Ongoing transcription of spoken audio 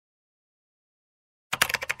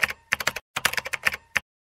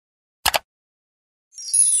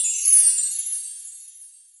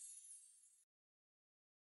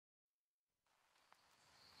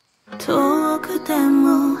くて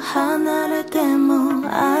も離れても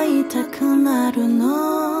会いたくなる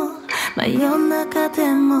の。真夜中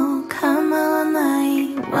でも構わな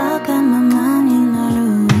いわがままにな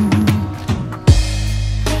る。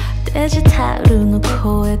デジタルの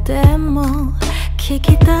声でも聞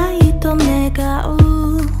きたいと願う。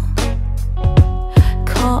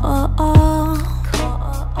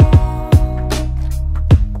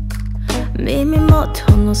耳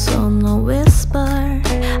元のその whisper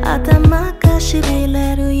頭がしび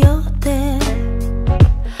れるよって、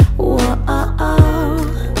どう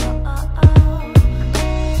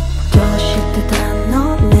してた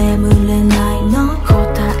の眠れないの答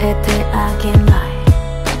えてあげない。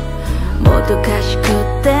もどかしく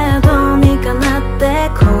てどうにかなって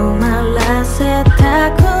困らせた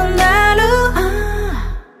くなる。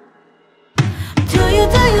Do you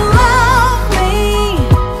love me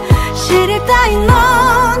知りたいの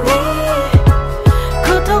に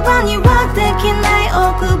言葉にはできない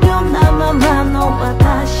臆病なままの私。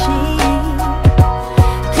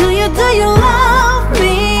 Do you love me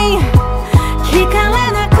聞かれ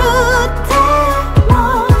なくても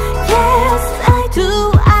Yes I do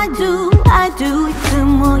I do I do いつ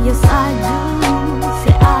も Yes I do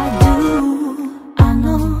Say I do あの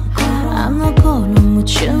頃夢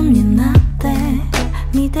中になって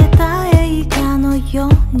見てた映画のよ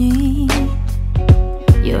うに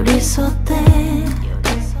寄り添って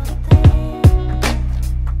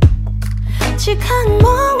時間も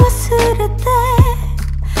忘れて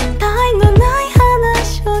他愛のない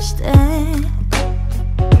話をして、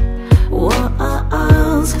些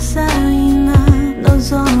細な望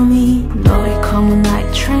み乗り込むナイト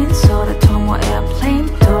トレイン、それともエアプレイン、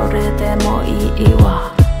どれでもいいわ。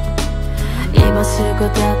今すぐだ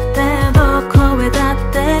ってどこへだっ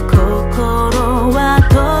て心は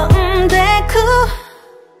飛んでく。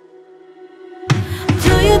 Do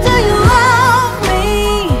you love me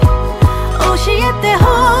教えてほ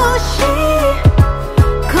しい。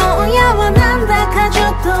今夜はなんだかちょ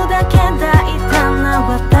っとだけ大胆な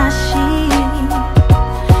私。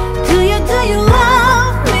 Do you love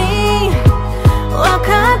me わか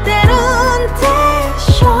ってるんでし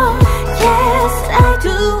ょ。 Yes I do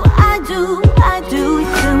I do I do い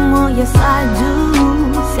つも Yes I do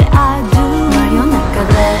Say I do 真夜中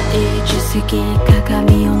0時過ぎ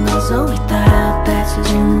鏡を覗いたら別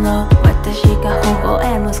人の私が微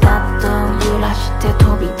笑むスカットを揺らして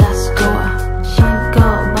飛び出すドア。信号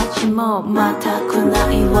待ちもまたく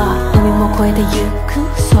ないわ。海も越えてゆく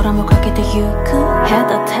空もかけてゆく隔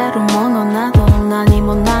てるものなど何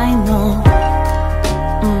もないの。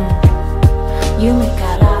夢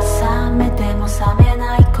から覚めても覚め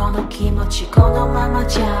ないこの気持ち、このまま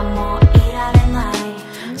じゃもういられない。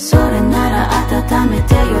それなら温め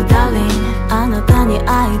てよダーリン、あなたに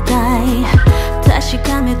会いたい確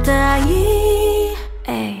かめたい。